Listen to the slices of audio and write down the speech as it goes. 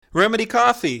Remedy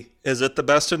Coffee, is it the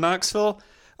best in Knoxville?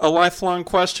 A lifelong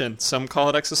question. Some call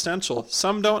it existential.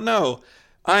 Some don't know.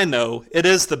 I know. It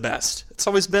is the best. It's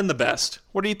always been the best.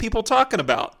 What are you people talking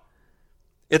about?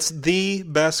 It's the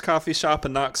best coffee shop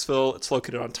in Knoxville. It's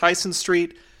located on Tyson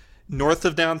Street, north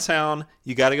of downtown.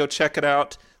 You got to go check it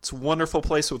out. It's a wonderful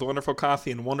place with wonderful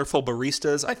coffee and wonderful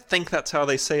baristas. I think that's how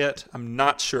they say it. I'm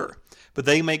not sure. But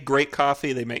they make great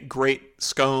coffee. They make great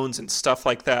scones and stuff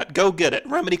like that. Go get it.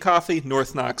 Remedy Coffee,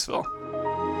 North Knoxville.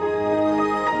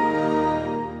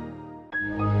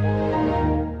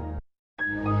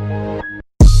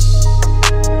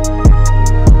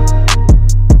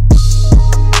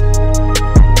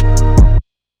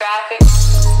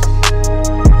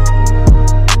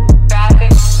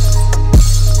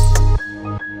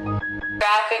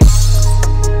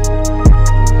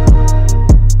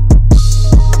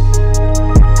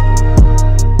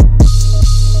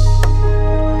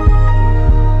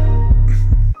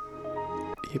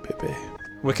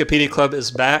 Wikipedia Club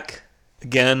is back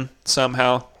again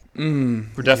somehow. We're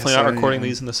definitely not recording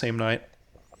these in the same night.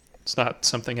 It's not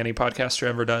something any podcaster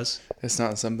ever does. It's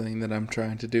not something that I'm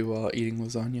trying to do while eating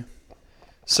lasagna.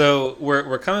 So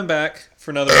we're coming back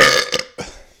for another one.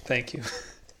 Thank you.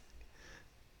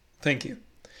 Thank you.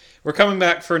 We're coming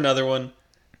back for another one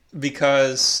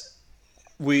because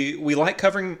we like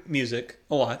covering music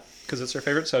a lot because it's our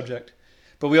favorite subject.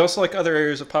 But we also like other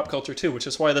areas of pop culture too, which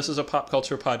is why this is a pop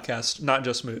culture podcast, not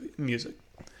just music.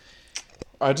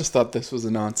 I just thought this was a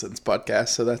nonsense podcast,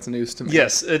 so that's news to me.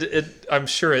 Yes, I'm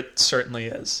sure it certainly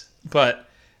is. But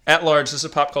at large, this is a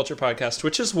pop culture podcast,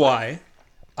 which is why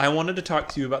I wanted to talk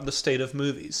to you about the state of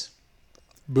movies.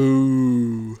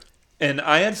 Boo. And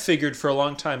I had figured for a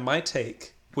long time my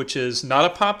take, which is not a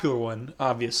popular one,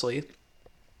 obviously,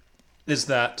 is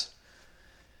that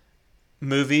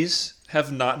movies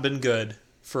have not been good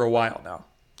for a while now.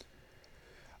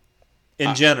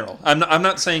 In general. I'm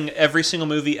not saying every single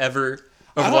movie ever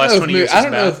over the last 20 years is bad. I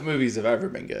don't know if movies have ever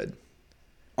been good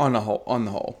on the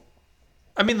whole.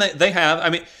 I mean, they have. I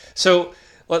mean, so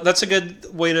that's a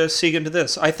good way to segue into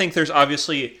this. I think there's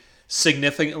obviously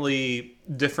significantly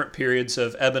different periods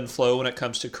of ebb and flow when it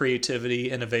comes to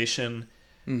creativity, innovation,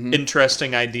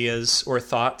 interesting ideas or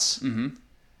thoughts. Mm-hmm.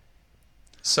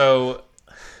 So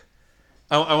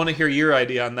I want to hear your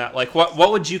idea on that. Like, what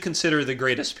would you consider the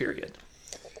greatest period?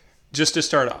 Just to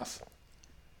start off.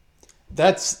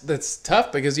 That's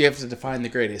tough because you have to define the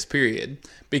greatest period.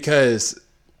 Because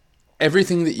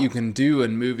everything that you can do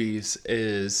in movies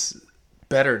is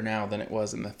better now than it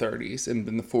was in the 30s and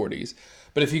in the 40s.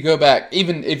 But if you go back,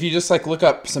 even if you just like look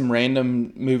up some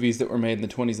random movies that were made in the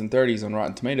 20s and 30s on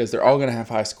Rotten Tomatoes, they're all going to have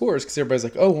high scores because everybody's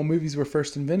like, oh, well, movies were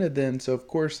first invented then. So, of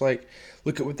course, like,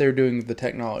 look at what they were doing with the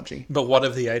technology. But what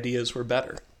if the ideas were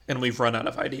better and we've run out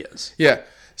of ideas? Yeah.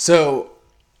 So,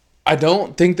 I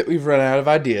don't think that we've run out of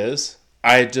ideas.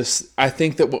 I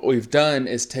think that what we've done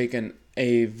is taken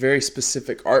a very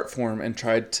specific art form and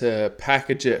tried to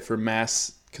package it for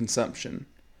mass consumption.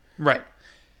 Right.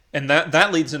 And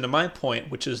that leads into my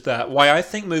point, which is that why I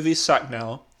think movies suck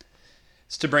now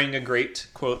is to bring a great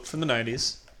quote from the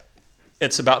 90s.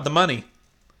 It's about the money.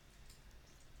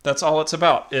 That's all it's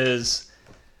about, is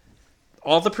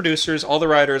all the producers, all the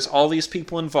writers, all these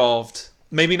people involved,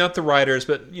 maybe not the writers,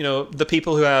 but the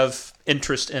people who have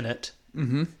interest in it.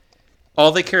 Mm-hmm.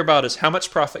 All they care about is how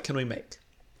much profit can we make?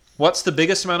 What's the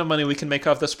biggest amount of money we can make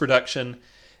off this production?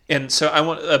 And so I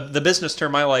want the business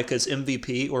term I like is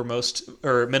MVP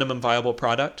or minimum viable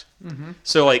product. Mm-hmm.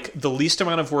 So like the least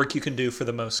amount of work you can do for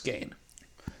the most gain.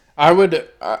 I would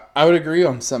agree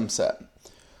on some set.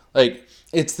 Like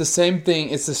it's the same thing.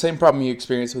 It's the same problem you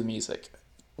experience with music.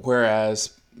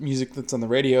 Whereas music that's on the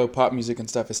radio, pop music and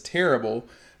stuff is terrible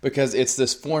because it's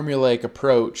this formulaic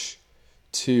approach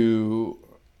to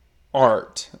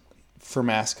art for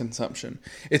mass consumption.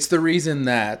 It's the reason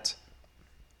that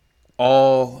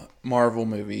all Marvel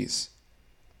movies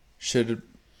should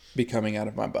be coming out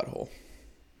of my butthole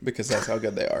because that's how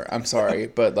good they are. I'm sorry,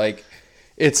 but like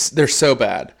they're so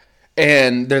bad.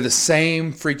 And they're the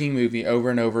same freaking movie over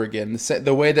and over again.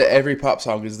 The way that every pop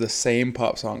song is the same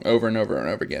pop song over and over and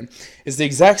over again is the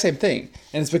exact same thing.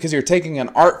 And it's because you're taking an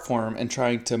art form and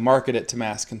trying to market it to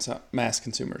mass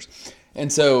consumers.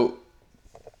 And so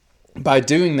by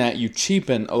doing that, you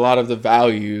cheapen a lot of the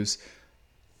values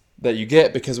that you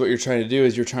get because what you're trying to do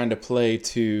is you're trying to play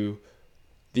to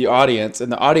the audience,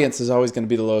 and the audience is always going to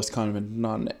be the lowest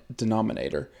common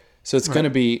denominator. So it's going to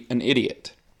be an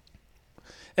idiot.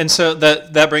 And so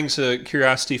that brings a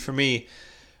curiosity for me.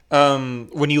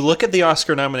 When you look at the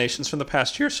Oscar nominations from the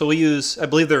past year, so I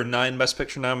believe there are 9 Best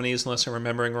Picture nominees, unless I'm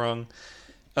remembering wrong.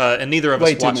 And neither of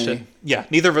Way us too watched many. it. Yeah,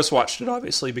 neither of us watched it,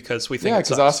 obviously, because we think Yeah, it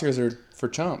because sucks. Oscars are for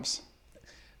chumps.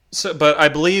 So, but I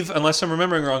believe, unless I'm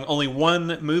remembering wrong, only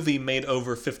one movie made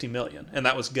over 50 million, and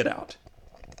that was Get Out.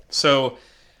 So,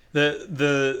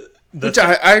 the Which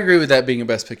I agree with that being a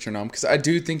Best Picture nom, because I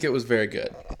do think it was very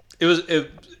good.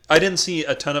 I didn't see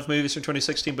a ton of movies from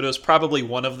 2016, but it was probably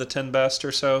one of the 10 best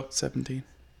or so. 17.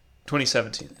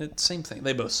 2017, same thing.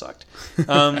 They both sucked.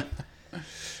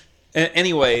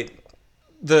 Anyway,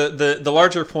 the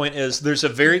larger point is there's a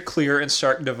very clear and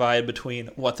stark divide between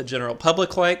what the general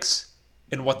public likes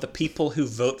and what the people who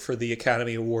vote for the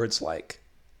Academy Awards like,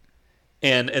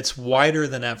 and it's wider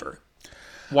than ever.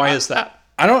 Why is that?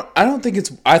 I don't think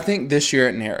it's. I think this year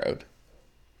it narrowed.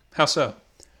 How so?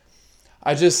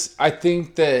 I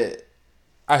think that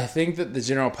the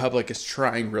general public is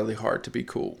trying really hard to be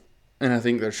cool, and I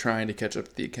think they're trying to catch up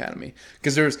to the Academy.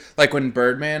 Because there's like when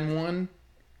Birdman won,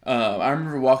 I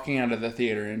remember walking out of the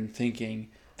theater and thinking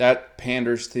that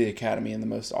panders to the Academy in the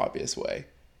most obvious way.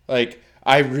 Like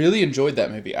I really enjoyed that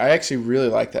movie. I actually really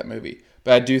like that movie,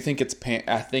 but I do think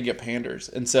I think it panders,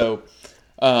 and so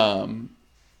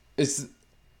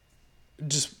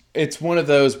it's one of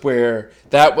those where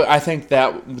I think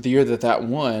that the year that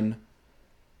won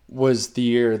was the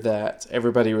year that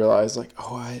everybody realized, like,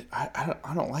 oh,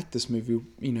 I don't like this movie.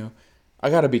 You know, I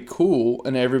got to be cool,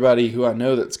 and everybody who I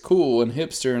know that's cool and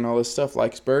hipster and all this stuff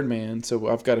likes Birdman, so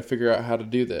I've got to figure out how to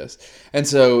do this. And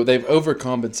so they've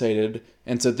overcompensated,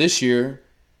 and so this year,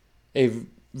 a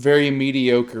very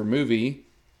mediocre movie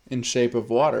in Shape of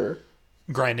Water,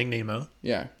 Grinding Nemo.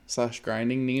 yeah, /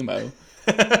 Grinding Nemo,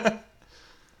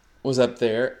 was up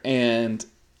there, and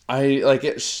I like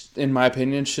it. In my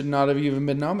opinion, should not have even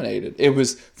been nominated. It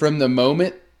was from the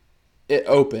moment it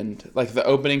opened, like the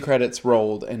opening credits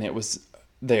rolled, and it was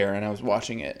there, and I was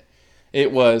watching it.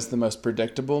 It was the most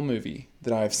predictable movie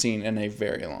that I've seen in a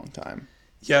very long time.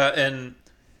 Yeah, and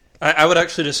I would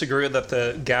actually disagree that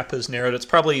the gap is narrowed. It's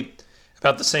probably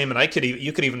about the same, and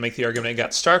you could even make the argument it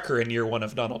got starker in year one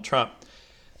of Donald Trump.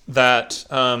 That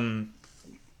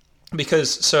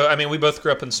because we both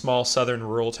grew up in small southern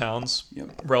rural towns,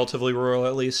 relatively rural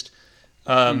at least.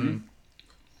 So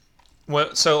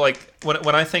like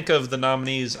when I think of the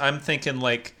nominees, I'm thinking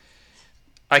like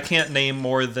I can't name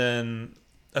more than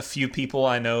a few people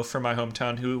I know from my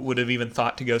hometown who would have even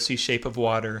thought to go see Shape of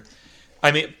Water.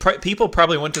 I mean, people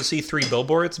probably went to see Three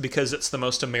Billboards because it's the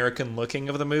most American looking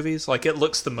of the movies. Like it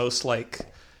looks the most like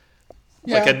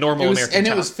a normal American and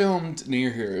town. it was filmed near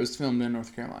here. It was filmed in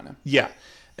North Carolina. Yeah.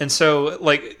 And so,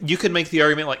 like, you could make the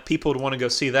argument, like, people would want to go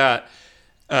see that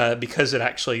because it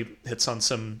actually hits on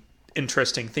some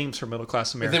interesting themes for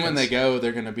middle-class Americans. But then when they go,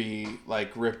 they're going to be, like,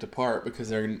 ripped apart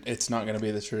because it's not going to be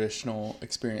the traditional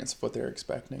experience of what they're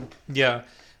expecting. Yeah.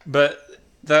 But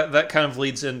that kind of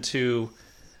leads into...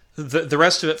 The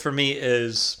rest of it for me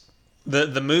is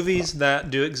the movies that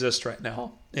do exist right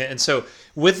now. And so,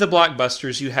 with the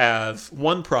blockbusters, you have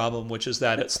one problem, which is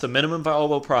that it's the minimum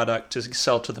viable product to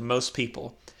sell to the most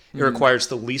people. It requires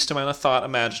the least amount of thought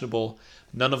imaginable.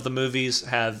 None of the movies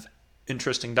have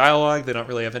interesting dialogue. They don't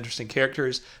really have interesting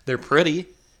characters. They're pretty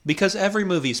because every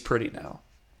movie's pretty now.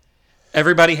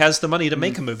 Everybody has the money to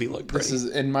make a movie look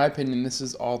pretty. In my opinion, this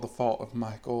is all the fault of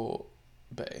Michael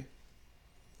Bay.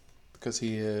 Because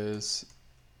he is...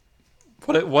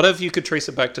 What if you could trace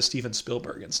it back to Steven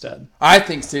Spielberg instead? I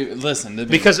think Listen, the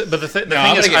thing is,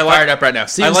 I fired up right now.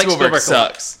 Steven Spielberg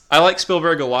sucks. I like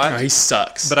Spielberg a lot. No, he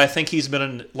sucks. But I think he's been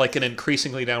in like an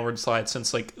increasingly downward slide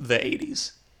since like the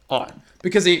 80s on.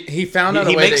 Because he found out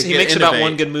a way he makes about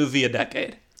one good movie a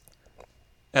decade.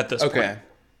 At this point. Okay,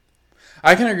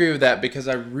 I can agree with that because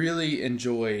I really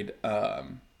enjoyed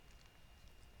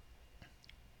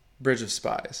Bridge of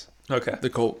Spies. Okay.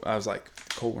 Cold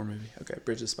War movie. Okay,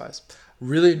 Bridge of Spies.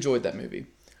 Really enjoyed that movie.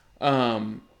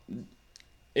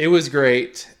 It was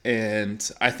great,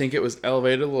 and I think it was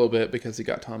elevated a little bit because he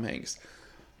got Tom Hanks.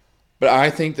 But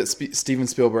I think that Steven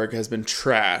Spielberg has been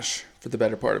trash for the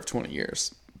better part of 20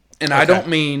 years. And I don't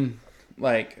mean,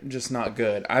 like, just not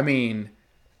good. I mean,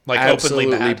 like,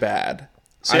 absolutely openly bad.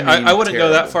 See, I wouldn't go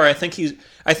that far. I think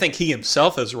he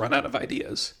himself has run out of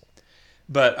ideas.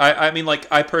 But I mean, like,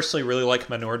 I personally really like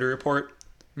Minority Report.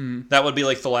 That would be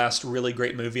like the last really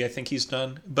great movie I think he's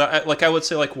done. But I would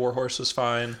say like War Horse was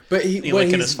fine. But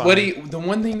the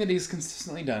one thing that he's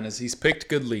consistently done is he's picked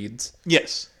good leads.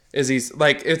 Yes, it's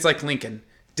like Lincoln.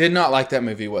 Did not like that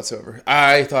movie whatsoever.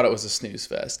 I thought it was a snooze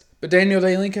fest. But Daniel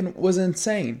Day Lincoln was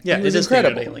insane. Yeah, he was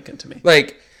incredible. Daniel Day Lincoln to me.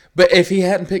 Like, but if he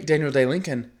hadn't picked Daniel Day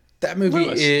Lincoln, that movie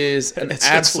is an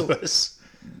absolute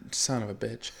son of a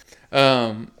bitch.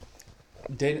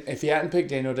 If he hadn't picked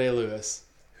Daniel Day-Lewis,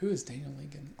 Who is Daniel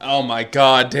Lincoln? Oh my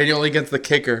God, Daniel Lincoln's the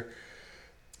kicker.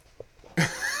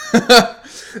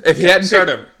 If he hadn't Start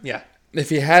picked, over. Yeah. if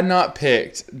he had not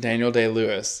picked Daniel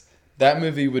Day-Lewis, that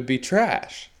movie would be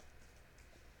trash.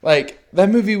 Like, that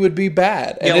movie would be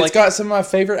bad. And Yeah, it's got some of my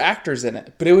favorite actors in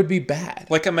it, but it would be bad.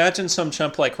 Like, imagine some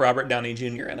chump like Robert Downey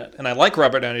Jr. in it. And I like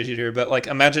Robert Downey Jr., but, like,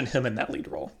 imagine him in that lead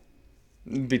role.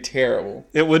 It'd be terrible.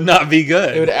 It would not be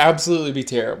good. It would absolutely be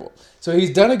terrible. So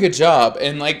he's done a good job,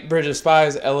 and like Bridge of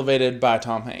Spies, elevated by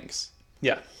Tom Hanks.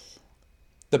 Yeah.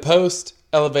 The Post,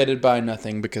 elevated by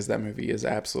nothing, because that movie is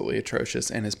absolutely atrocious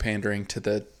and is pandering to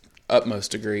the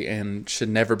utmost degree and should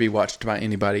never be watched by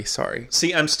anybody. Sorry.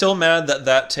 See, I'm still mad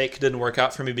that take didn't work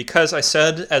out for me because I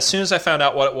said, as soon as I found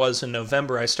out what it was in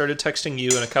November, I started texting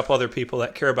you and a couple other people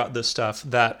that care about this stuff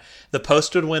that The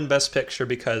Post would win Best Picture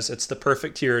because it's the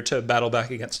perfect year to battle back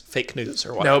against fake news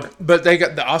or whatever. No, but they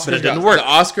got the Oscars. But it didn't work. The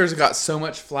Oscars got so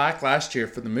much flack last year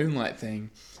for the Moonlight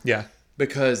thing. Yeah.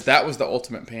 Because that was the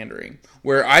ultimate pandering.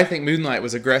 Where I think Moonlight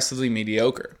was aggressively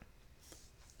mediocre.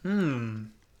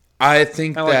 I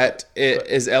think that it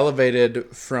is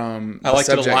elevated from I liked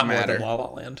it a subject lot more matter. than La La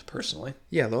Land, personally.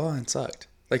 Yeah, La La Land sucked.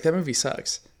 Like, that movie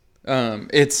sucks.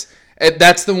 That's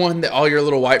the one that all your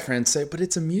little white friends say, but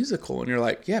it's a musical. And you're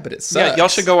like, yeah, but it sucks. Yeah, y'all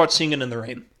should go watch Singing in the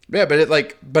Rain. Yeah,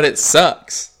 but it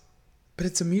sucks. But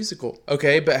it's a musical.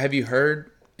 Okay, but have you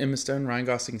heard Emma Stone, Ryan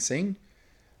Gosling sing?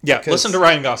 Yeah, listen to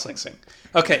Ryan Gosling sing.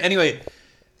 Okay, anyway,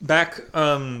 back...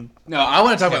 No, I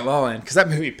want to talk about La La Land, because that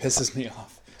movie pisses me off.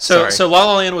 So La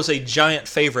La Land was a giant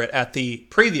favorite at the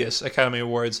previous Academy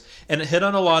Awards, and it hit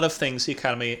on a lot of things the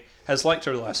Academy has liked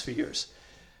over the last few years.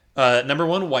 Number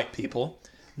one, white people.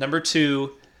 Number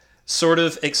two, sort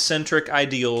of eccentric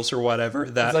ideals or whatever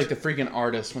that, It's like the freaking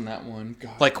artist when that one.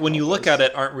 God, like when you look at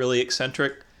it, aren't really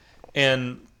eccentric.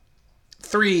 And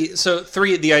three,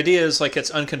 the idea is like it's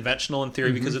unconventional in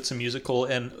theory because it's a musical.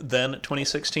 And then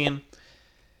 2016,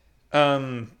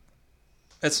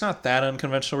 it's not that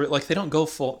unconventional. Like, they don't go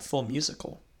full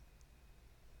musical.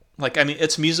 Like, I mean,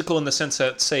 it's musical in the sense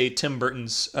that, say, Tim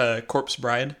Burton's Corpse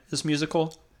Bride is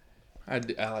musical. I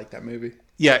like that movie.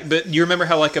 Yeah, but you remember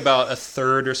how, like, about a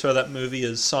third or so of that movie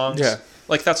is songs? Yeah.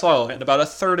 Like, that's La La Land. About a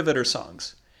third of it are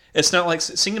songs. It's not like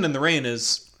Singing in the Rain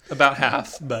is about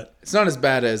half, but... It's not as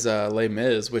bad as Les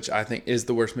Mis, which I think is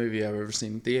the worst movie I've ever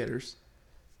seen in theaters.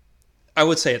 I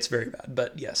would say it's very bad,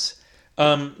 but yes.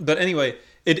 But anyway...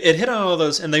 It hit on all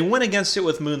those, and they went against it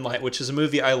with Moonlight, which is a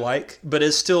movie I like, but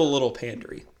is still a little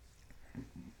pandery.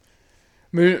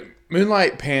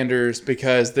 Moonlight panders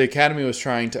because the Academy was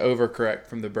trying to overcorrect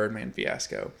from the Birdman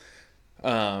fiasco.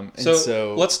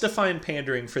 So let's define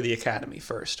pandering for the Academy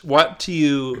first. What to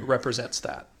you represents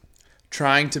that?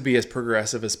 Trying to be as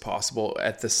progressive as possible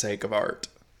at the sake of art.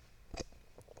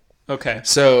 Okay.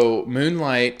 So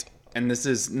Moonlight, and this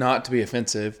is not to be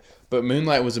offensive, but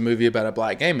Moonlight was a movie about a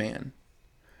black gay man.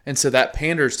 And so that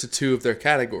panders to two of their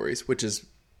categories, which is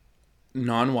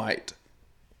non-white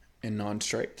and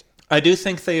non-straight. I do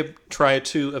think they try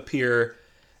to appear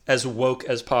as woke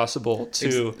as possible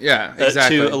to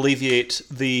exactly. to alleviate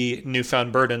the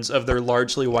newfound burdens of their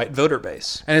largely white voter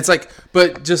base. And it's like,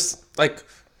 but just like,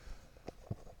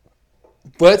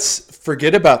 let's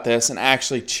forget about this and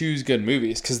actually choose good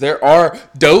movies, because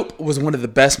Dope was one of the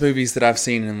best movies that I've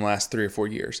seen in the last 3 or 4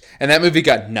 years, and that movie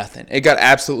got nothing. It got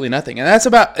absolutely nothing, and that's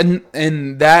about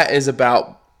and that is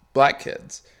about black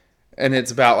kids, and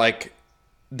it's about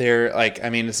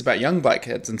it's about young black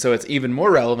kids, and so it's even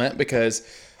more relevant because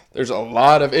there's a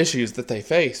lot of issues that they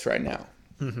face right now,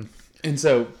 and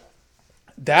so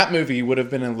that movie would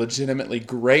have been a legitimately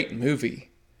great movie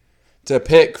to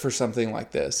pick for something like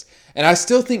this. And I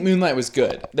still think Moonlight was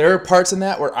good. There are parts in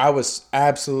that where I was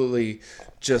absolutely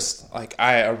just like,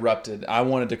 I erupted. I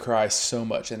wanted to cry so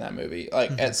much in that movie,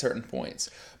 like at certain points.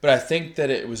 But I think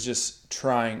that it was just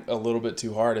trying a little bit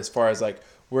too hard as far as like,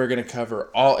 we're going to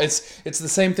cover all. It's the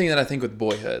same thing that I think with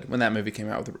Boyhood, when that movie came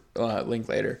out with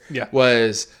Linklater. Yeah.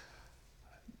 Was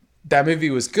that movie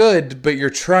was good, but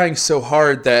you're trying so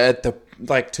hard that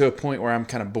to a point where I'm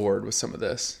kind of bored with some of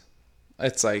this.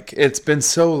 It's like, it's been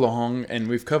so long and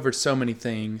we've covered so many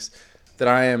things that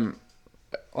I am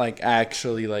I'm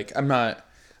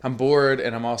bored,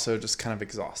 and I'm also just kind of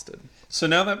exhausted. So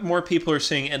now that more people are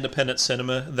seeing independent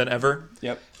cinema than ever,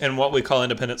 Yep. and what we call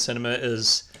independent cinema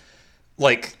is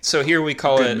so here we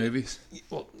call Good it movies.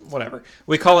 Well, whatever.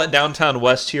 We call it Downtown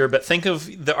West here, but think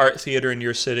of the art theater in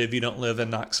your city if you don't live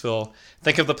in Knoxville.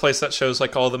 Think of the place that shows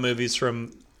like all the movies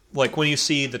from, like when you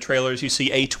see the trailers, you see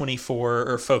A24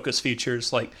 or Focus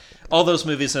Features, like all those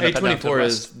movies end up at Downtown A24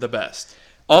 West. is the best.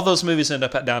 All those movies end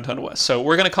up at Downtown West. So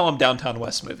we're going to call them Downtown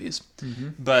West movies. Mm-hmm.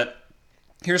 But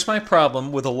Here's my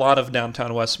problem with a lot of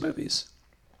Downtown West movies.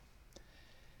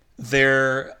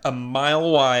 They're a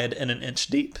mile wide and an inch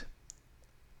deep.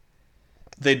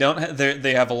 They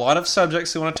have a lot of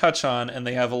subjects they want to touch on, and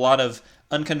they have a lot of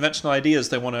unconventional ideas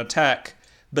they want to attack,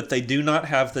 but they do not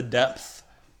have the depth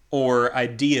or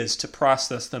ideas to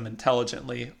process them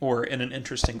intelligently or in an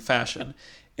interesting fashion.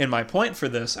 And my point for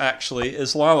this, actually,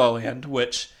 is La La Land,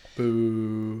 which...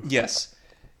 Boo. Yes.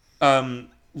 La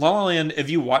La Land, if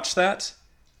you watch that,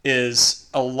 is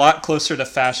a lot closer to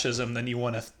fascism than you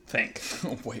want to think.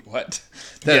 Wait, what?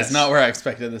 That is not where I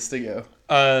expected this to go.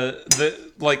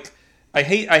 I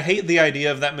hate the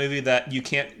idea of that movie that you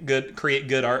can't create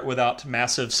good art without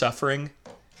massive suffering,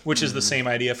 which is the same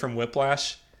idea from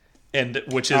Whiplash, and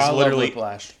which is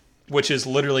which is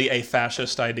literally a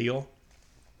fascist ideal.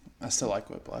 I still like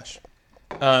Whiplash.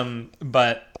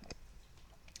 But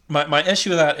my issue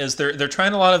with that is they're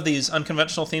trying a lot of these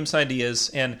unconventional themes and ideas,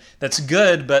 and that's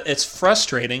good, but it's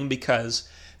frustrating because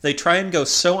they try and go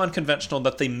so unconventional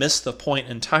that they miss the point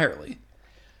entirely.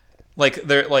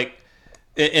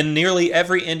 In nearly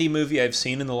every indie movie I've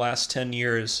seen in the last 10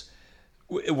 years,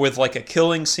 with like a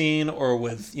killing scene or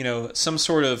with, some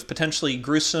sort of potentially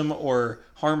gruesome or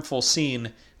harmful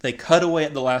scene, they cut away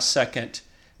at the last second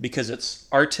because it's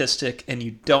artistic and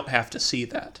you don't have to see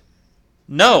that.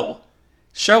 No!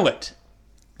 Show it.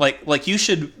 Like you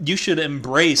should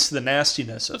embrace the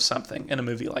nastiness of something in a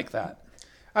movie like that.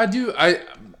 I do. I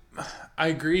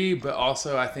agree, but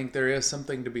also I think there is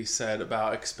something to be said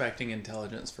about expecting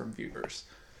intelligence from viewers.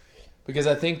 Because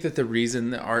I think that the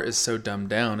reason that art is so dumbed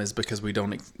down is because we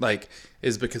don't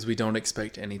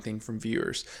expect anything from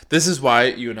viewers. This is why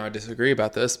you and I disagree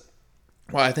about this.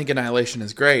 Why I think Annihilation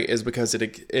is great is because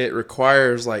it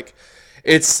requires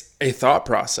it's a thought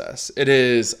process. It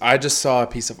is, I just saw a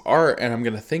piece of art and I'm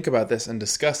going to think about this and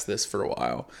discuss this for a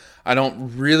while. I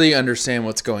don't really understand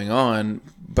what's going on,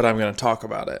 but I'm going to talk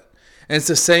about it. And it's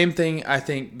the same thing I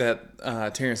think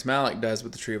that Terrence Malick does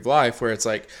with The Tree of Life, where it's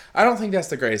like, I don't think that's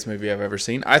the greatest movie I've ever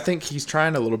seen. I think he's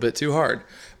trying a little bit too hard.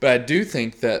 But I do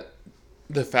think that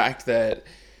the fact that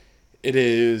it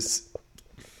is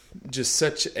just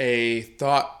such a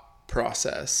thought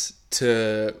process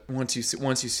to once you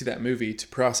see that movie to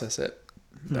process it.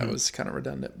 That was kind of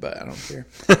redundant, but I don't care.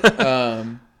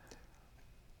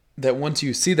 That once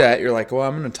you see that, you're like, well,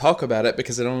 I'm going to talk about it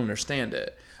because I don't understand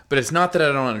it. But it's not that I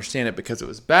don't understand it because it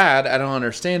was bad. I don't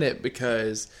understand it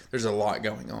because there's a lot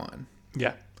going on.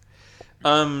 Yeah.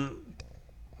 So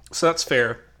that's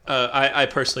fair. I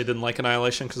personally didn't like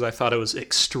Annihilation because I thought it was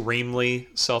extremely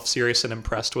self-serious and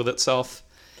impressed with itself.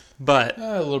 But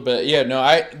a little bit, yeah.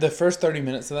 No, the first 30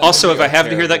 minutes of that. Also, if I have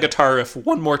to hear that guitar riff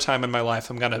one more time in my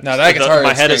life, I'm gonna. No, that guitar riff.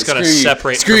 My head is gonna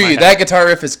separate. Screw you. That guitar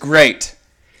riff is great.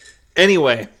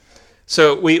 Anyway,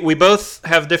 so we both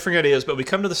have different ideas, but we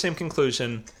come to the same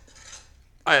conclusion.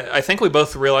 I think we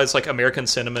both realize American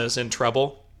cinema is in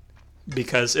trouble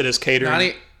because it is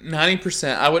catering.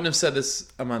 90%. I wouldn't have said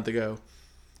this a month ago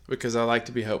because I like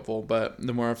to be hopeful, but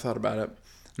the more I've thought about it,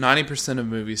 90% of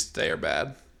movies today are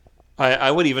bad.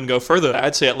 I would even go further.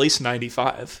 I'd say at least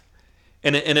 95.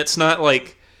 And it's not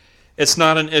it's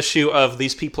not an issue of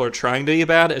these people are trying to be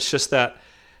bad. It's just that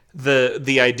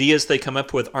the ideas they come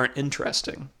up with aren't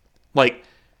interesting.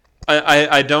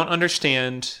 I don't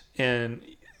understand, and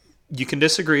you can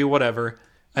disagree, whatever.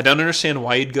 I don't understand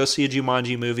why you'd go see a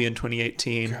Jumanji movie in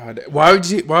 2018. God, why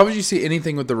would you see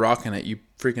anything with The Rock in it, you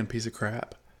freaking piece of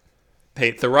crap? Hey,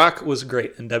 The Rock was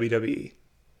great in WWE.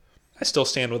 I still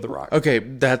stand with The Rock. Okay,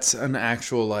 that's an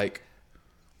actual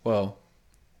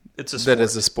it's a sport. That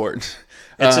is a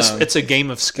sport. It's a game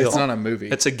of skill. It's not a movie.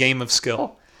 It's a game of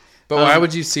skill. But why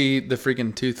would you see the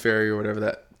freaking Tooth Fairy or whatever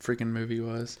that freaking movie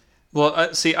was?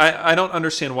 Well, see, I don't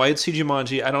understand why you'd see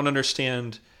Jumanji. I don't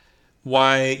understand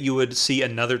why you would see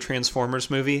another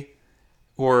Transformers movie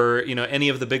or, any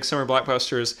of the big summer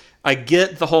blockbusters. I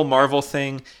get the whole Marvel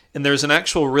thing, and there's an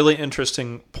actual really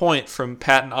interesting point from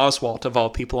Patton Oswalt, of all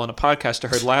people, on a podcast I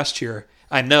heard last year.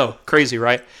 I know, crazy,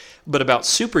 right? But about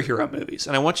superhero movies,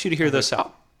 and I want you to hear this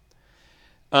out.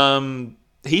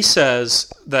 He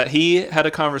says that he had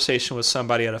a conversation with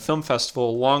somebody at a film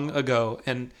festival long ago,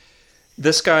 and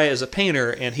this guy is a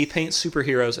painter, and he paints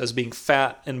superheroes as being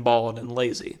fat and bald and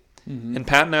lazy. Mm-hmm. And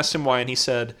Patton asked him why, and he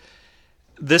said,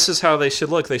 this is how they should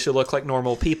look. They should look like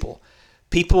normal people.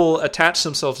 People attach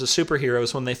themselves to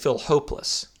superheroes when they feel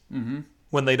hopeless,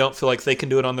 when they don't feel like they can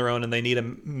do it on their own and they need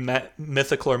a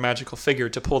mythical or magical figure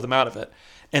to pull them out of it.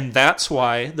 And that's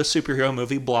why the superhero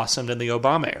movie blossomed in the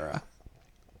Obama era.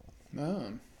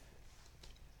 Oh.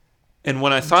 And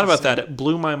when I thought about that, it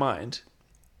blew my mind.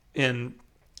 And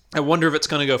I wonder if it's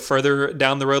going to go further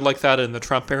down the road like that in the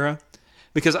Trump era.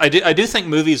 Because I do think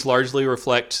movies largely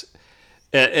reflect,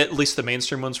 at least the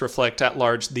mainstream ones reflect at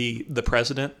large the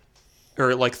president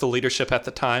or like the leadership at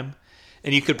the time.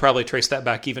 And you could probably trace that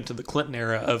back even to the Clinton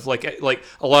era of like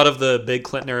a lot of the big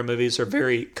Clinton era movies are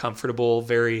very comfortable,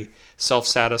 very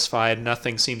self-satisfied.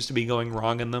 Nothing seems to be going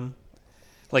wrong in them.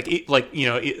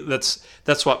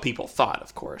 That's what people thought,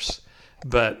 of course.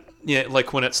 But yeah,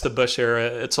 like when it's the Bush era,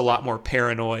 it's a lot more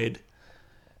paranoid.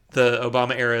 The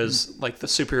Obama era is like the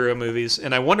superhero movies,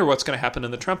 and I wonder what's going to happen in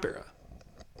the Trump era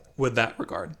with that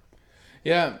regard.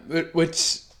 Yeah,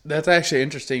 which that's actually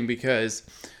interesting because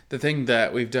the thing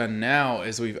that we've done now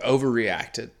is we've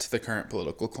overreacted to the current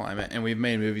political climate, and we've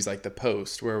made movies like The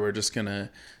Post where we're just gonna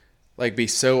like be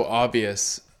so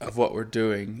obvious of what we're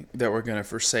doing that we're gonna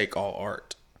forsake all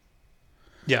art.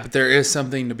 Yeah, but there is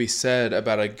something to be said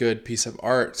about a good piece of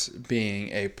art being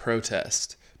a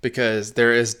protest, because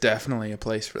there is definitely a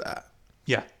place for that.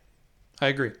 Yeah, I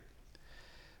agree.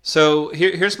 So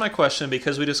here's my question,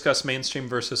 because we discussed mainstream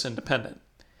versus independent.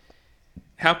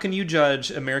 How can you judge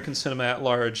American cinema at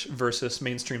large versus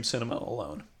mainstream cinema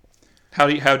alone? How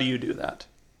do you do that?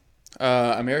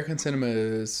 American cinema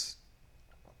is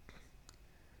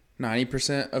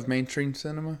 90% of mainstream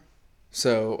cinema,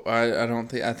 so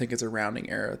I think it's a rounding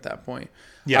error at that point.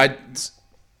 Yeah.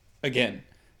 Again,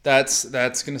 that's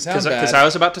going to sound bad. Because I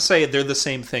was about to say they're the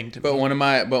same thing to me. One of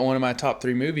my top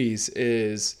 3 movies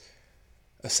is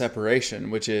A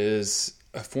Separation, which is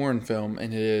a foreign film,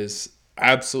 and it is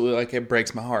absolutely, like, it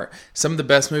breaks my heart. Some of the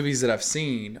best movies that I've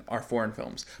seen are foreign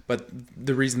films, but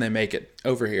the reason they make it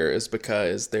over here is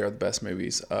because they are the best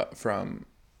movies from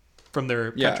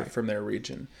their country, from their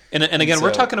region. And again,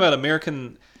 we're talking about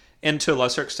American and to a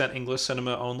lesser extent English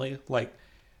cinema only. Like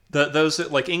those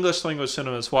like English language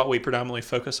cinema is what we predominantly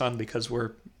focus on because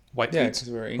we're white. Yeah,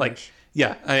 because we're English.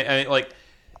 I like.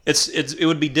 It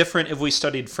would be different if we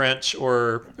studied French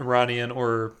or Iranian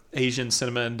or Asian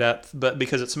cinema in depth, but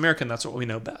because it's American, that's what we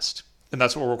know best, and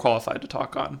that's what we're qualified to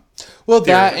talk on. Well,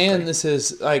 that and this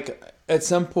is like at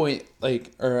some point,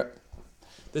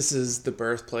 this is the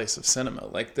birthplace of cinema.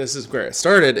 Like this is where it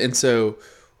started, and so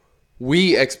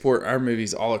we export our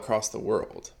movies all across the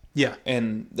world. Yeah,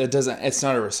 and it's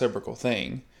not a reciprocal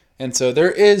thing. And so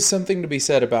there is something to be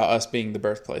said about us being the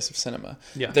birthplace of cinema.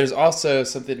 Yeah. But there's also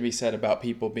something to be said about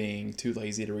people being too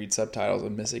lazy to read subtitles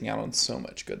and missing out on so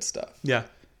much good stuff. Yeah.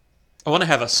 I want to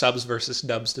have a subs versus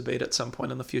dubs debate at some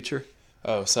point in the future.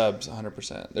 Oh, subs,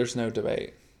 100%. There's no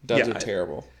debate. Dubs are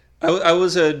terrible. I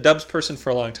was a dubs person for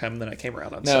a long time, and then I came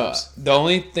around on subs. The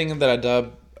only thing that I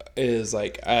dub is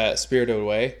like Spirited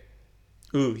Away.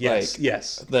 Ooh, yes,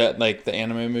 yes. The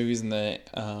anime movies and the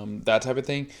that type of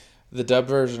thing. The dub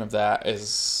version of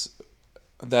that's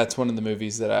one of the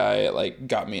movies that I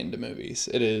got me into movies.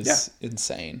 It is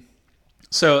insane.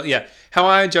 So yeah, how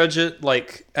I judge it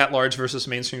at large versus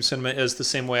mainstream cinema is the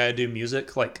same way I do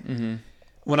music.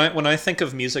 When I think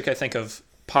of music, I think of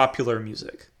popular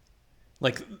music.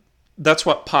 That's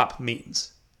what pop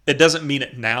means. It doesn't mean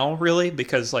it now really,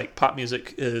 because pop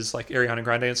music is like Ariana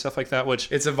Grande and stuff like that,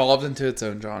 which it's evolved into its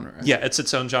own genre. Yeah, it's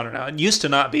its own genre now. It used to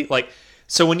not be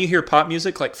So when you hear pop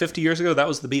music 50 years ago, that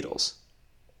was the Beatles.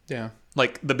 Yeah.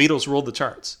 The Beatles ruled the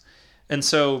charts. And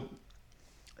so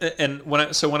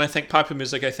when I think popular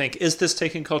music, I think, is this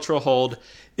taking cultural hold?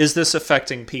 Is this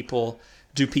affecting people?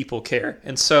 Do people care?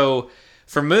 And so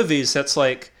for movies, that's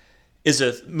is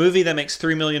a movie that makes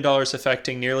 $3 million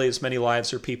affecting nearly as many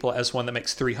lives or people as one that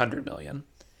makes $300 million?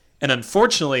 And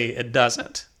unfortunately, it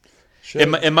doesn't. Sure.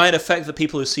 It might affect the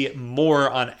people who see it more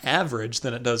on average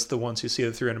than it does the ones who see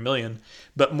the 300 million,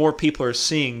 but more people are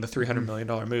seeing the $300 million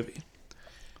movie.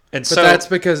 And so that's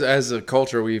because as a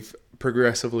culture, we've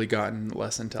progressively gotten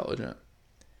less intelligent.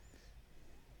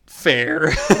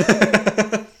 Fair.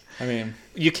 I mean,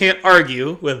 you can't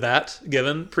argue with that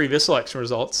given previous election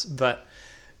results, but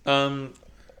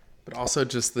also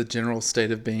just the general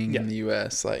state of being in the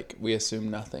U.S. We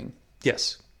assume nothing.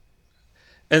 Yes.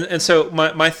 And so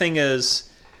my thing is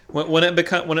when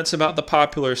it's about the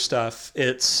popular stuff,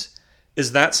 is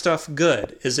that stuff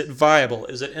good? Is it viable?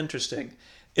 Is it interesting?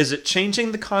 Is it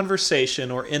changing the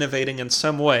conversation or innovating in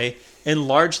some way? And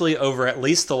largely over at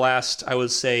least the last, I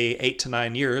would say, 8 to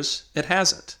 9 years, it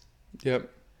hasn't. Yep.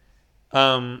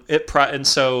 And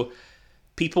so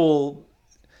people,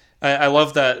 I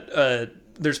love that.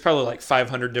 There's probably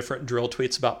 500 different drill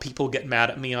tweets about people get mad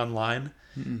at me online.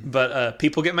 Mm-hmm. But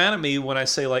people get mad at me when I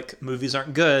say movies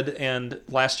aren't good, and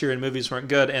last year in movies weren't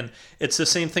good, and it's the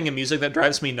same thing in music that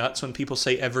drives me nuts when people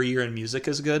say every year in music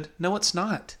is good. No, it's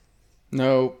not.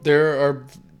 No, there's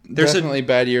definitely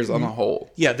bad years on the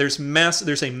whole. Yeah, there's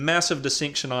a massive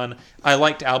distinction on I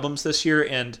liked albums this year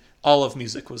and all of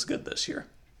music was good this year.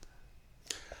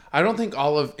 I don't think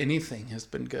all of anything has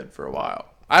been good for a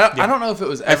while. I don't know if it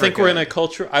was ever I think we're in good. a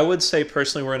culture. I would say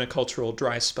personally, we're in a cultural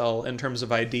dry spell in terms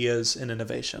of ideas and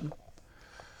innovation.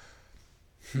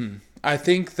 I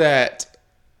think that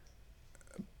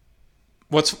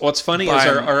What's funny is By-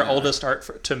 our yeah. oldest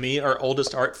art. To me, our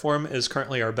oldest art form is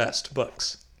currently our best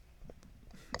books.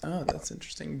 Oh, that's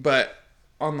interesting. But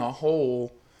on the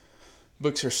whole,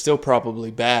 books are still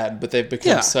probably bad, but they've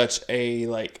become Yeah. such a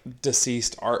like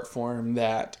deceased art form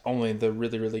that only the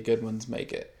really, really good ones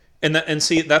make it. And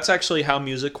see, that's actually how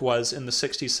music was in the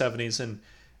 60s, 70s, and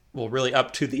well, really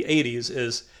up to the 80s.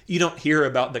 Is you don't hear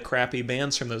about the crappy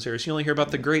bands from those eras. You only hear about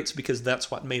the greats because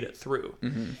that's what made it through.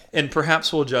 And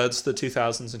perhaps we'll judge the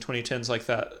 2000s and 2010s like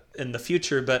that in the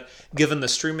future. But given the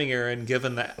streaming era and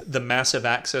given the massive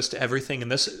access to everything,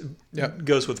 and this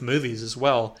goes with movies as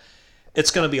well,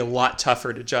 it's going to be a lot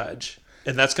tougher to judge.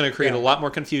 And that's going to create a lot more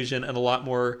confusion and a lot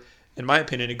more, in my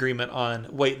opinion, agreement on,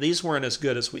 wait, these weren't as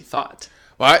good as we thought.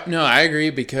 Well, I agree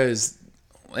because,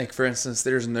 like, for instance,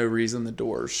 there's no reason the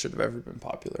Doors should have ever been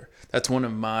popular. That's one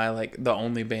of my, like, the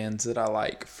only bands that I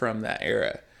like from that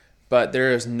era. But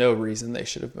there is no reason they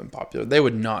should have been popular. They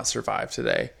would not survive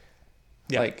today.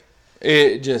 Yeah. Like,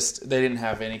 it just, they didn't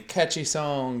have any catchy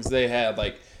songs. They had,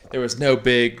 like, there was no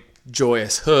big,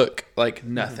 joyous hook, like,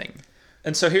 nothing.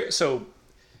 And so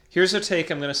here's a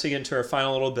take I'm going to see into our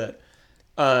final little bit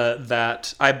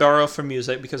that I borrow from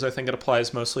music because I think it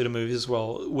applies mostly to movies as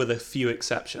well, with a few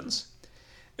exceptions.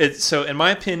 So in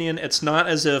my opinion, it's not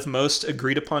as if most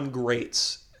agreed upon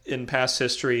greats in past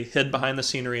history hid behind the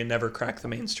scenery and never cracked the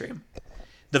mainstream.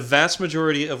 The vast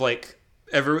majority of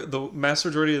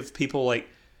people, like,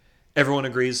 everyone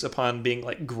agrees upon being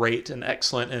like great and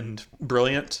excellent and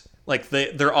brilliant. Like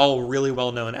they're all really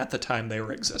well known at the time they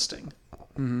were existing.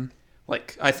 Mm-hmm.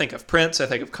 Like, I think of Prince, I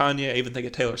think of Kanye, I even think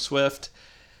of Taylor Swift,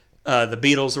 the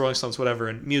Beatles, the Rolling Stones, whatever,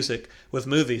 in music. With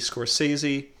movies,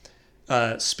 Scorsese,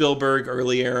 Spielberg,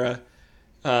 early era,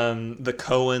 the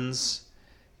Coens.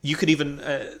 You could even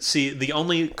see the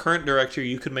only current director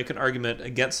you could make an argument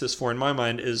against this for, in my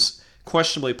mind, is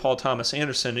questionably Paul Thomas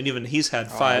Anderson, and even he's had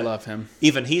I love him.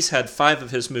 Even he's had 5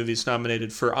 of his movies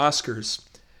nominated for Oscars,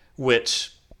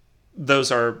 which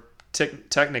those are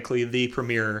technically the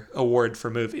premier award for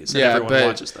movies, and everyone but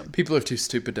watches them. people are too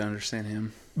stupid to understand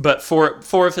him. But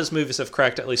four of his movies have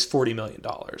cracked at least $40 million.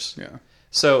 Yeah.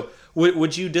 So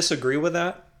would you disagree with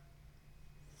that?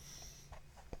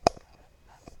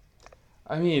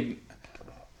 I mean,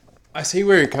 I see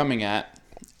where you're coming at.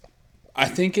 I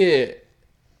think it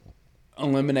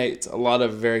eliminates a lot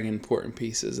of very important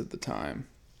pieces at the time.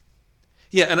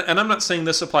 Yeah, and I'm not saying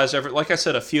this applies to every. Like I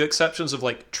said, a few exceptions of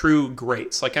like true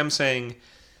greats. Like I'm saying,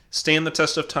 stand the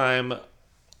test of time,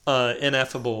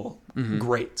 ineffable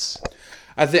greats.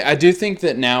 I do think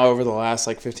that now over the last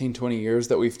like 15, 20 years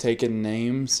that we've taken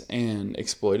names and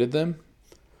exploited them.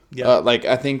 Yeah. Like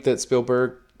I think that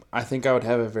Spielberg, I think I would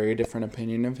have a very different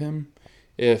opinion of him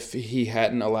if he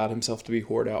hadn't allowed himself to be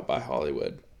whored out by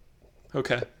Hollywood.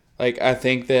 Okay. Like, I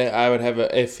think that I would have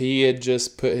if he had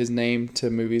just put his name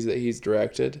to movies that he's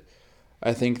directed,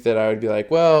 I think that I would be like,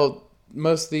 well,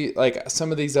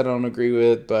 some of these I don't agree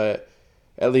with, but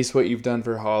at least what you've done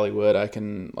for Hollywood, I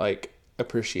can, like,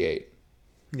 appreciate.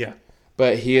 Yeah.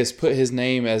 But he has put his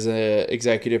name as an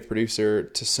executive producer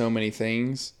to so many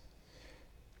things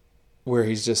where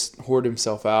he's just whored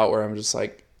himself out, where I'm just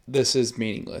like, this is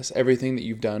meaningless. Everything that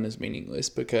you've done is meaningless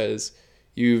because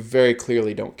you very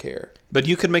clearly don't care. But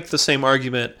you could make the same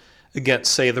argument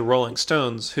against, say, the Rolling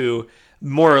Stones, who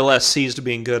more or less ceased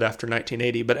being good after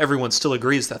 1980, but everyone still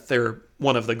agrees that they're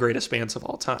one of the greatest bands of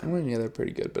all time. I mean, yeah, they're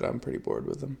pretty good, but I'm pretty bored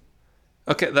with them.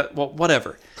 Okay,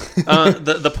 whatever.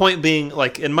 The point being,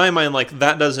 like, in my mind, like,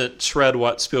 that doesn't shred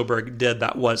what Spielberg did.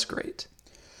 That was great.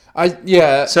 So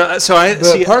I but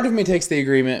see. Part of me takes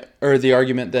the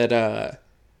argument that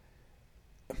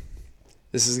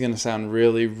this is going to sound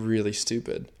really, really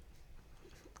stupid.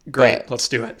 Great, let's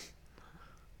do it.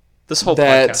 This whole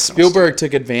That podcast Spielberg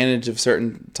took advantage of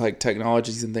certain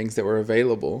technologies and things that were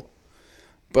available,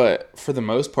 but for the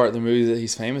most part, the movies that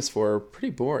he's famous for are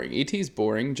pretty boring. E.T.'s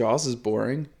boring. Jaws is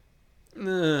boring.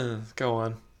 Go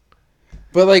on.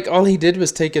 But like all he did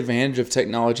was take advantage of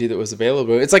technology that was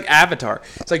available. It's like Avatar.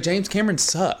 It's like James Cameron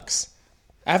sucks.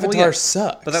 Avatar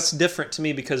sucks. But that's different to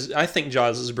me because I think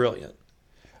Jaws is brilliant.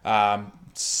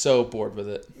 So bored with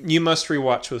it. You must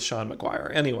rewatch with Sean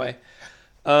McGuire. Anyway,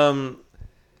 but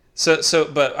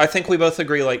I think we both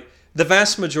agree, like, the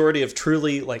vast majority of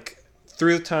truly, like,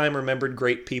 through time remembered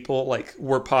great people, like,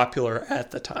 were popular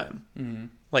at the time. Mm-hmm.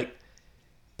 Like,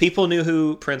 people knew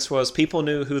who Prince was. People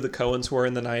knew who the Coens were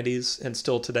in the 90s and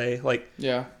still today. Like,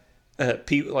 Yeah.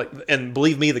 people like, and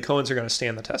believe me, the Coens are going to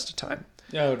stand the test of time.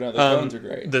 No, the Coens are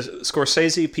great. The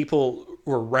Scorsese, people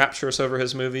were rapturous over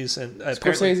his movies, and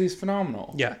Scorsese's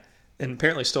phenomenal. yeah, and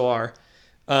apparently still are.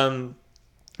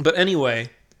 But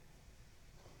anyway,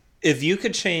 if you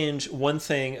could change one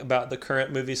thing about the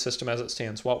current movie system as it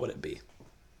stands, what would it be?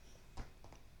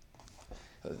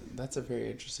 That's a very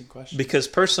interesting question. Because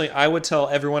personally, I would tell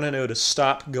everyone I know to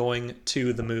stop going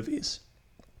to the movies.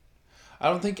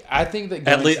 I think that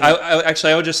At least,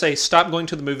 I would just say stop going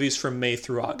to the movies from May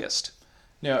through August.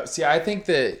 No, see, I think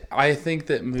that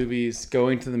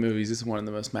going to the movies is one of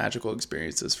the most magical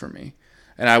experiences for me,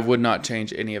 and I would not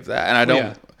change any of that. And I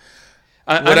don't.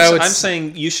 I'm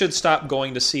saying you should stop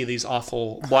going to see these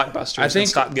awful blockbusters. I think and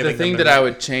stop giving the thing them that I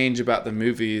would change about the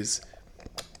movies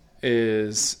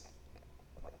is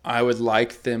I would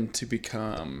like them to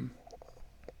become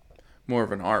more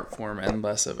of an art form and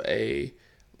less of a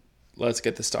let's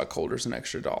get the stockholders an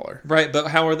extra $1. Right, but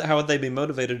how would they be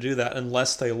motivated to do that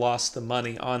unless they lost the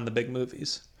money on the big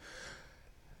movies?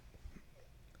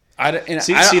 I think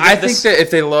that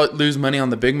if they lose money on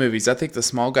the big movies, I think the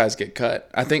small guys get cut.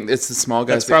 I think it's the small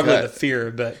guys. That's probably the fear,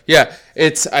 but yeah,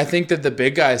 I think that the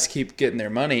big guys keep getting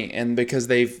their money, and because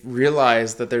they've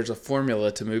realized that there's a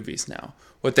formula to movies now.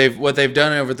 What they've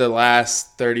done over the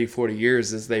last 30, 40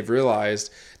 years is they've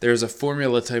realized there's a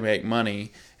formula to make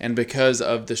money, and because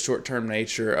of the short-term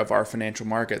nature of our financial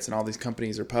markets and all these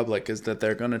companies are public, is that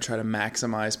they're going to try to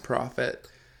maximize profit,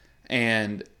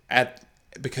 and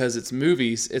because it's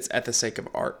movies, it's at the sake of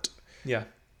art. Yeah.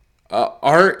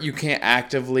 Art, you can't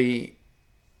actively,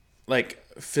 like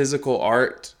physical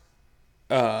art,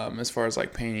 as far as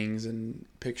like paintings and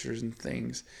pictures and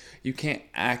things, you can't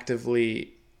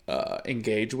actively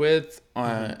engage with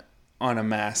on a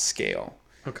mass scale.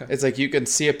 Okay. It's like you can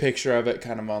see a picture of it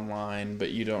kind of online,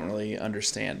 but you don't really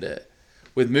understand it.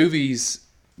 With movies,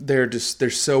 they're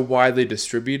so widely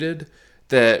distributed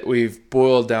that we've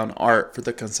boiled down art for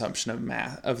the consumption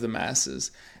of the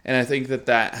masses. And I think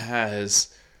that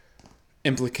has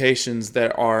implications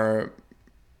that are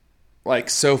like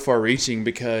so far reaching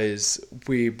because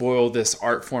we boil this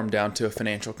art form down to a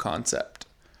financial concept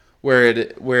where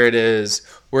it is,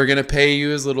 we're going to pay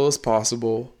you as little as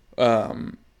possible,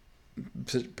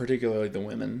 particularly the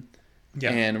women.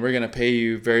 Yeah. And we're going to pay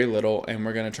you very little, and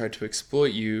we're going to try to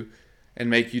exploit you and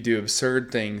make you do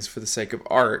absurd things for the sake of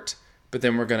art. But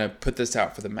then we're going to put this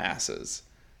out for the masses.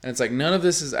 And it's like, none of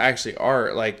this is actually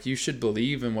art. Like, you should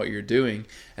believe in what you're doing.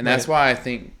 And that's why I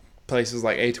think places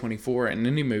like A24 and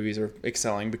indie movies are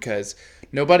excelling, because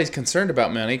nobody's concerned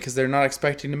about money because they're not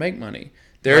expecting to make money.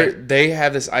 They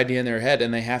have this idea in their head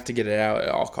and they have to get it out at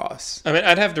all costs. I mean,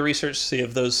 I'd have to research to see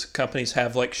if those companies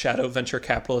have like shadow venture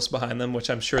capitalists behind them, which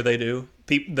I'm sure they do.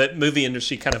 The movie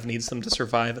industry kind of needs them to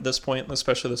survive at this point,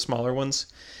 especially the smaller ones.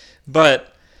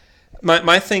 But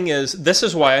my thing is, this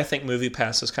is why I think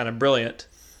MoviePass is kind of brilliant,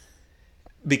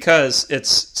 because it's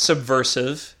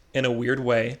subversive in a weird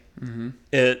way. Mm-hmm.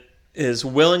 It is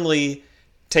willingly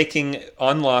taking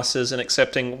on losses and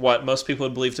accepting what most people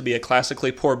would believe to be a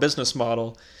classically poor business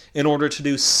model in order to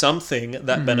do something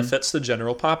that benefits the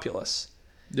general populace.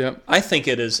 Yep. I think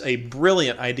it is a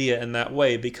brilliant idea in that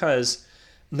way, because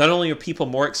not only are people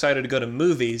more excited to go to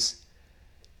movies,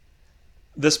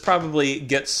 this probably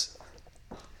gets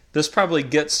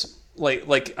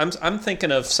like I'm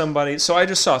thinking of somebody. So I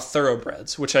just saw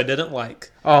Thoroughbreds, which I didn't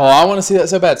like. Oh, I want to see that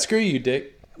so bad. Screw you,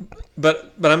 Dick.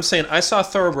 But I'm saying I saw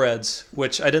Thoroughbreds,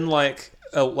 which I didn't like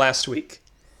last week.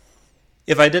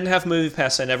 If I didn't have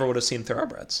MoviePass, I never would have seen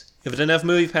Thoroughbreds. If I didn't have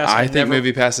MoviePass, I think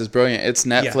MoviePass is brilliant. It's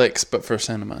Netflix, but for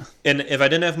cinema. And if I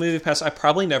didn't have MoviePass, I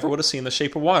probably never would have seen The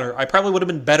Shape of Water. I probably would have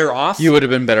been better off. You would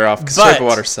have been better off because Shape of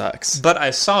Water sucks. But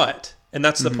I saw it, and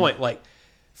that's the point. Like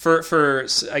for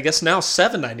I guess now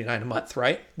 $7.99 a month,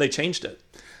 right? They changed it.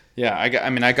 Yeah, I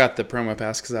got the promo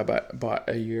pass because I bought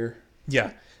a year.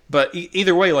 Yeah, but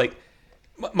either way, like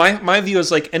my view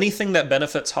is like anything that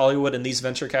benefits Hollywood and these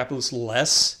venture capitalists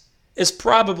less is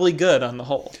probably good on the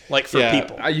whole. Like for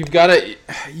people,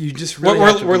 you just really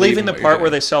we're leaving the part where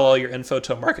they sell all your info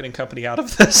to a marketing company out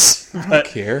of this. I don't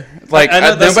care. Like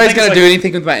nobody's gonna do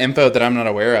anything with my info that I'm not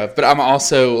aware of. But I'm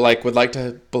also like would like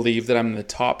to believe that I'm in the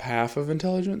top half of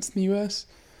intelligence in the U.S.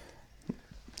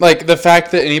 Like the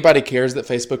fact that anybody cares that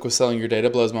Facebook was selling your data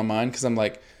blows my mind, because I'm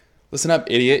like, listen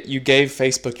up, idiot. You gave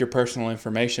Facebook your personal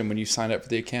information when you signed up for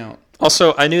the account.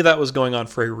 Also, I knew that was going on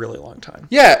for a really long time.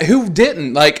 Yeah, who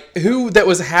didn't? Like, who that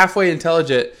was halfway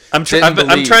intelligent I'm trying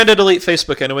to delete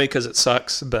Facebook anyway because it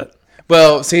sucks, but...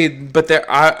 Well, see, but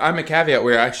I'm a caveat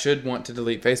where I should want to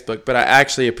delete Facebook, but I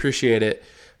actually appreciate it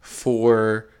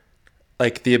for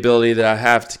like the ability that I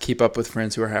have to keep up with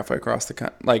friends who are halfway across the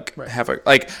country. Like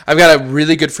I've got a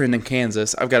really good friend in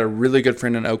Kansas. I've got a really good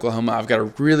friend in Oklahoma. I've got a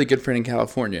really good friend in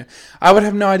California. I would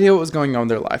have no idea what was going on in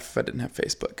their life if I didn't have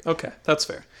Facebook. Okay, that's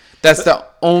fair. That's the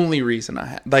only reason I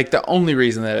have, like the only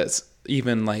reason that it's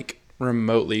even like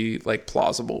remotely like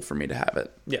plausible for me to have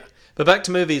it. Yeah. But back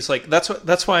to movies, like that's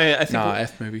why I think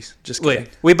F movies. Just kidding.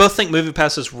 we both think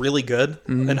MoviePass is really good,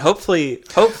 and hopefully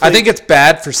I think it's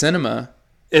bad for cinema.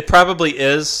 It probably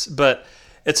is, but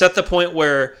it's at the point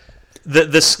where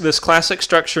this classic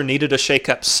structure needed a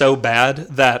shakeup so bad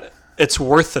that it's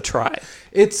worth a try.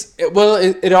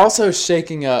 It also is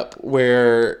shaking up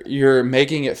where you're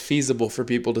making it feasible for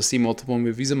people to see multiple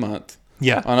movies a month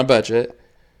on a budget,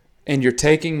 and you're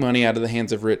taking money out of the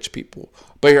hands of rich people.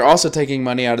 But you're also taking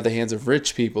money out of the hands of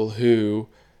rich people who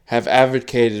have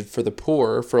advocated for the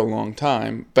poor for a long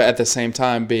time, but at the same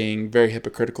time being very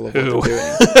hypocritical of what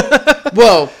they're doing.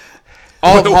 Well,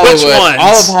 all of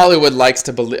Hollywood likes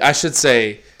to believe, I should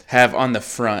say, have on the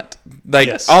front. Like,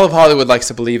 all of Hollywood likes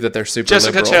to believe that they're super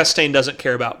Jessica liberal. Chastain doesn't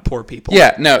care about poor people.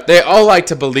 Yeah, no, they all like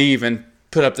to believe and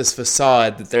put up this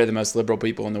facade that they're the most liberal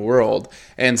people in the world.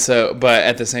 And so, but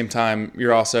at the same time,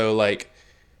 you're also like,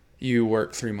 you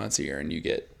work 3 months a year and you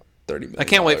get $30 million. I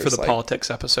can't wait for the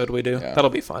politics episode we do. Yeah. That'll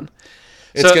be fun.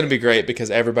 It's going to be great because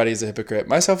everybody's a hypocrite,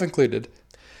 myself included.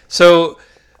 So,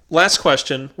 last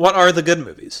question. What are the good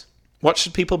movies? What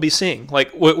should people be seeing?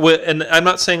 Like, and I'm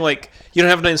not saying like you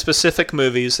don't have any specific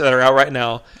movies that are out right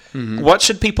now. Mm-hmm. What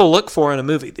should people look for in a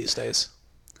movie these days?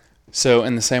 So,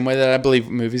 in the same way that I believe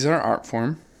movies are an art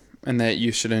form and that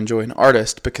you should enjoy an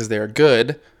artist because they are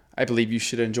good, I believe you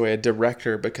should enjoy a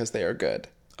director because they are good.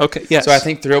 Okay, yes. So I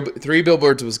think Three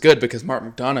Billboards was good because Mark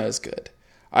McDonagh is good.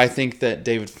 I think that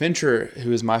David Fincher,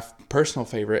 who is my personal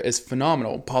favorite, is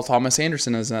phenomenal. Paul Thomas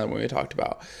Anderson is another one we talked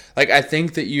about. Like, I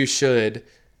think that you should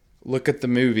look at the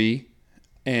movie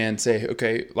and say,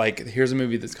 okay, like, here's a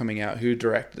movie that's coming out. Who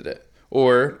directed it?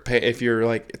 Or if you're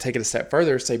like, take it a step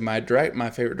further, say my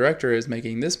favorite director is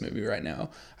making this movie right now.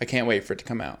 I can't wait for it to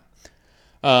come out.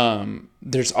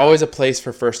 There's always a place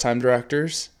for first-time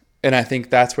directors, and I think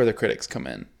that's where the critics come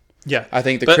in. Yeah, I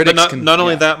think critics not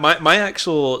only that. My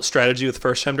actual strategy with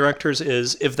first-time directors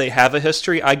is if they have a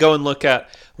history, I go and look at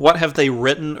what have they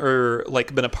written or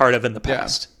like been a part of in the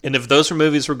past. Yeah. And if those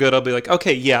movies were good, I'll be like,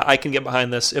 okay, yeah, I can get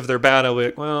behind this. If they're bad, I'll be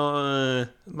like, well,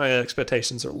 my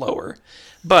expectations are lower.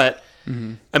 But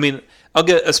I mean, I'll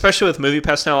get, especially with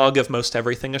MoviePass now, I'll give most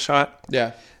everything a shot.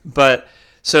 Yeah. But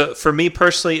so for me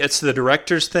personally, it's the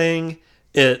director's thing.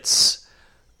 It's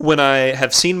when I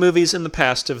have seen movies in the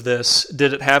past of this,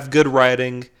 did it have good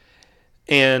writing?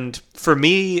 And for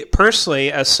me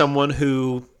personally, as someone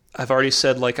who I've already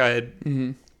said, like I,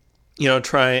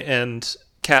 try and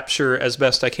capture as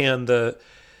best I can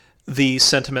the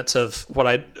sentiments of what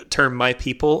I term my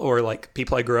people or like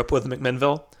people I grew up with in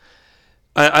McMinnville.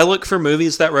 I look for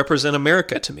movies that represent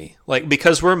America to me, like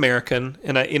because we're American,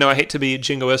 and I hate to be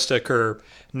jingoistic or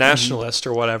nationalist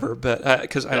or whatever, but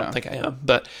because I don't think I am,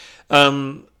 but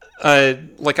I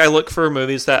look for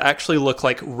movies that actually look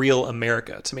like real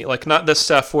America to me, like not this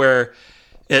stuff where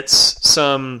it's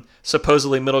some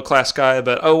supposedly middle class guy,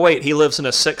 but oh wait, he lives in a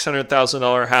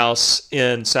 $600,000 house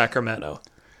in Sacramento.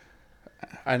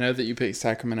 I know that you picked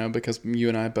Sacramento because you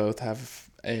and I both have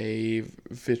a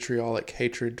vitriolic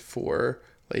hatred for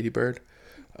Lady Bird.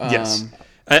 Yes.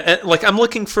 I'm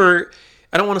looking for,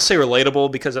 I don't want to say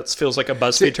relatable because that feels like a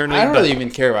BuzzFeed term. I don't really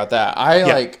even care about that.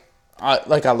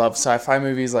 I love sci-fi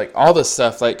movies, like all this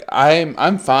stuff. Like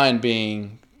I'm fine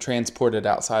being transported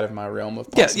outside of my realm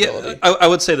of possibility. Yeah, I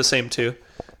would say the same too.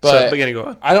 But so, beginning, go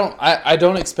on. I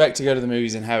don't expect to go to the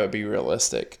movies and have it be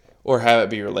realistic or have it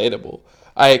be relatable.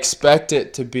 I expect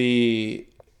it to be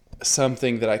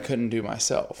something that I couldn't do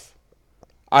myself.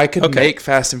 I could make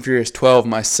Fast and Furious 12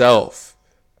 myself.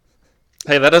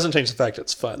 Hey, that doesn't change the fact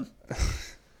it's fun.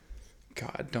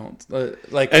 God, don't. We've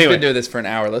anyway. been doing this for an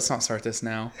hour. Let's not start this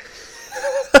now.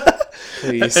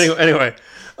 Please. Anyway.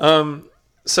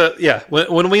 So, yeah,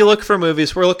 when we look for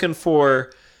movies, we're looking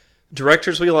for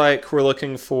directors we like. We're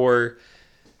looking for...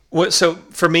 So,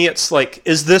 for me, it's like,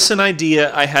 is this an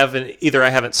idea I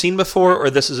haven't seen before, or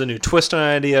this is a new twist on an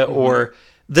idea, or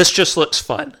this just looks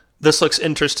fun. This looks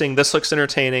interesting. This looks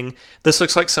entertaining. This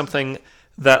looks like something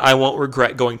that I won't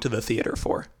regret going to the theater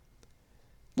for.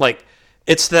 Like,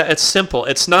 it's simple.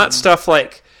 It's not stuff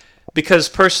like Because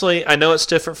personally, I know it's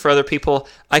different for other people.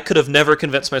 I could have never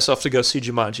convinced myself to go see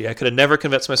Jumanji. I could have never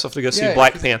convinced myself to go see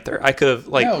Black Panther. I could have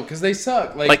no, because they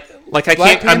suck. Like I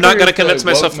can't. I'm not going to convince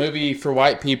myself. Movie for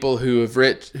white people who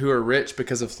are rich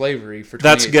because of slavery. For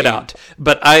that's Get Out.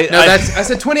 But I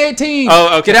said 2018.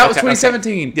 Oh, okay. Get Out was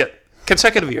 2017. Okay. Yeah,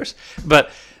 consecutive years.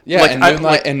 But yeah,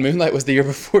 and Moonlight was the year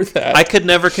before that. I could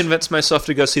never convince myself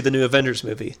to go see the new Avengers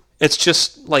movie. It's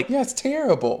just like it's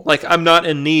terrible. Like I'm not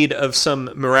in need of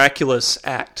some miraculous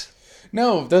act.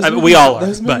 No, we all are.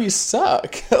 Those movies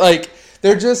suck. Like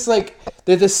they're just like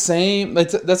they're the same.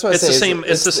 That's what I say.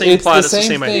 It's the same plot. It's the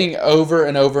same thing idea. over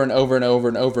and over and over and over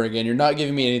and over again. You're not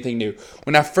giving me anything new.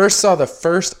 When I first saw the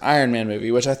first Iron Man movie,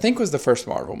 which I think was the first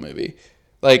Marvel movie,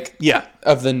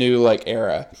 of the new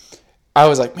era, I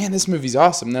was like, man, this movie's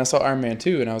awesome. And then I saw Iron Man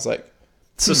 2, and I was like,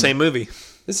 it's the same movie.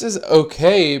 This is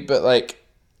okay, but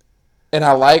and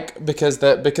I like because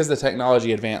the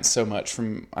technology advanced so much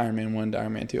from Iron Man 1 to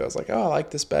Iron Man 2. I was like, oh, I like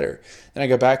this better. Then I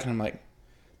go back and I'm like,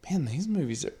 man, these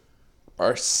movies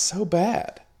are so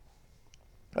bad.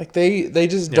 Like they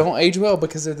just don't age well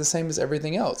because they're the same as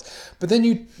everything else. But then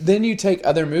you take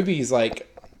other movies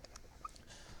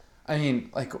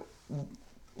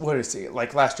what is it?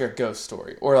 Like last year, Ghost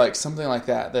Story, or something like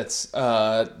that. That's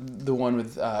the one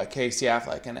with Casey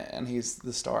Affleck in it, and he's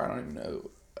the star. I don't even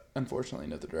unfortunately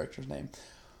know the director's name.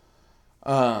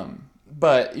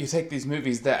 But you take these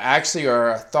movies that actually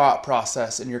are a thought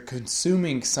process, and you're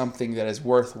consuming something that is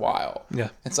worthwhile. Yeah,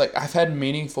 it's like I've had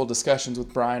meaningful discussions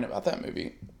with Brian about that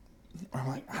movie. I'm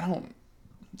like,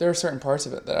 there are certain parts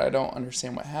of it that I don't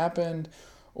understand what happened.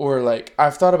 Or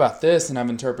I've thought about this and I've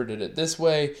interpreted it this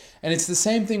way, and it's the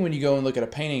same thing when you go and look at a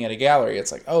painting at a gallery.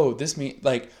 It's like, this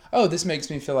makes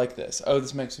me feel like this. Oh,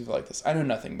 this makes me feel like this. I know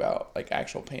nothing about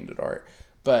actual painted art,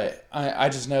 but I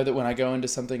just know that when I go into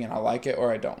something and I like it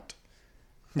or I don't.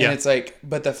 And it's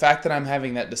but the fact that I'm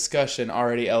having that discussion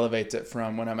already elevates it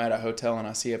from when I'm at a hotel and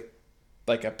I see a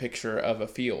picture of a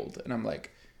field and I'm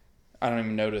like, I don't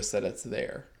even notice that it's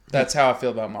there. That's how I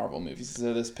feel about Marvel movies.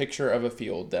 So this picture of a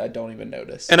field that I don't even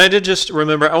notice. And I did just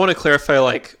remember, I want to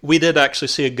clarify, we did actually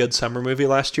see a good summer movie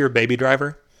last year, Baby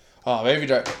Driver. Oh, Baby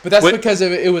Driver. But that's because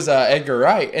it was Edgar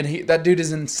Wright, and that dude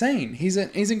is insane. He's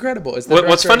incredible.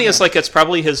 What's funny is it's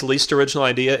probably his least original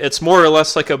idea. It's more or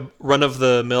less like a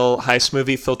run-of-the-mill heist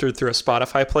movie filtered through a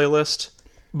Spotify playlist.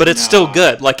 But it's still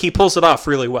good. He pulls it off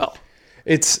really well.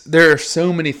 There are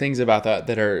so many things about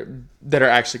that are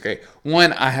actually great.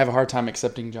 One, I have a hard time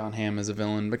accepting John Hamm as a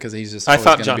villain because he's just. I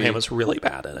thought John Hamm was really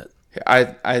bad in it.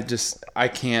 I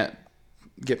can't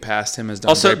get past him as Don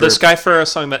Also, Draper. the Sky Pharaoh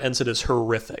song that ends it is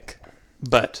horrific,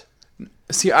 but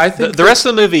see, I think the rest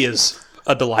of the movie is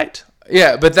a delight.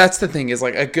 Yeah, but that's the thing is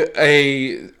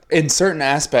in certain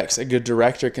aspects, a good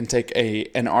director can take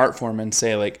an art form and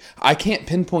say I can't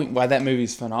pinpoint why that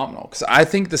movie's phenomenal because I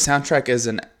think the soundtrack is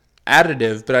an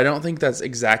additive, but I don't think that's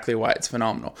exactly why it's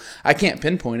phenomenal. I can't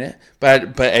pinpoint it,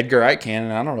 but Edgar Wright can,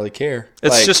 and I don't really care.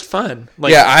 It's just fun.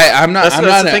 I'm not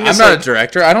a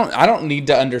director. I don't need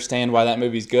to understand why that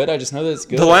movie's good. I just know that it's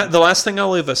good. The last thing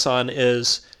I'll leave us on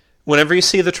is whenever you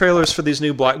see the trailers for these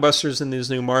new blockbusters and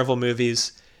these new Marvel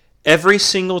movies, every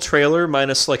single trailer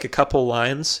minus a couple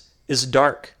lines is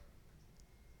dark.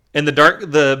 And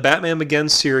the Batman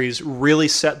Begins series really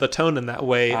set the tone in that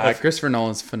way. Christopher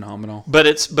Nolan's phenomenal. But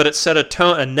it set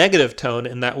a negative tone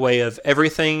in that way of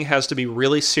everything has to be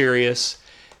really serious,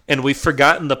 and we've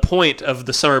forgotten the point of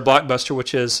the summer blockbuster,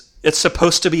 which is it's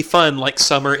supposed to be fun like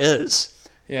summer is.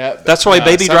 Yeah, that's why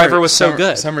Baby Driver was so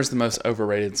good. Summer's the most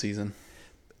overrated season.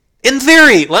 In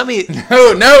theory, let me.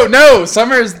 No.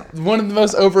 Summer is one of the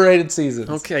most overrated seasons.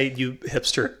 Okay, you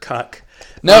hipster cuck.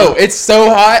 No, it's so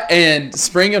hot, and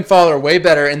spring and fall are way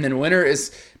better, and then winter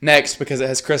is next because it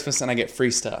has Christmas and I get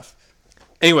free stuff.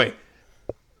 Anyway,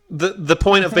 the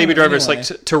point of Baby Driver is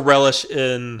to relish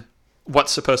in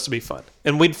what's supposed to be fun,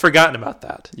 and we'd forgotten about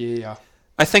that. Yeah.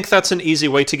 I think that's an easy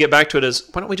way to get back to it is,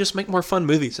 why don't we just make more fun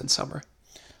movies in summer?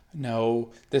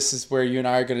 No, this is where you and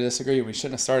I are going to disagree. We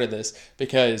shouldn't have started this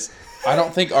because I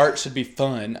don't think art should be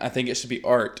fun. I think it should be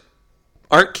art.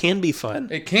 Art can be fun.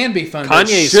 It can be fun, but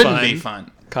it shouldn't be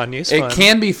fun. Kanye's fun. It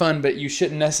can be fun, but you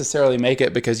shouldn't necessarily make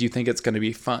it because you think it's going to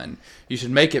be fun. You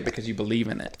should make it because you believe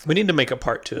in it. We need to make a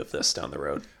part 2 of this down the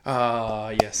road.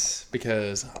 Yes,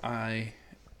 because I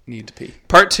need to pee.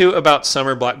 Part 2 about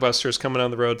summer blockbusters coming on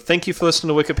the road. Thank you for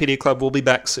listening to Wikipedia Club. We'll be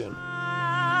back soon.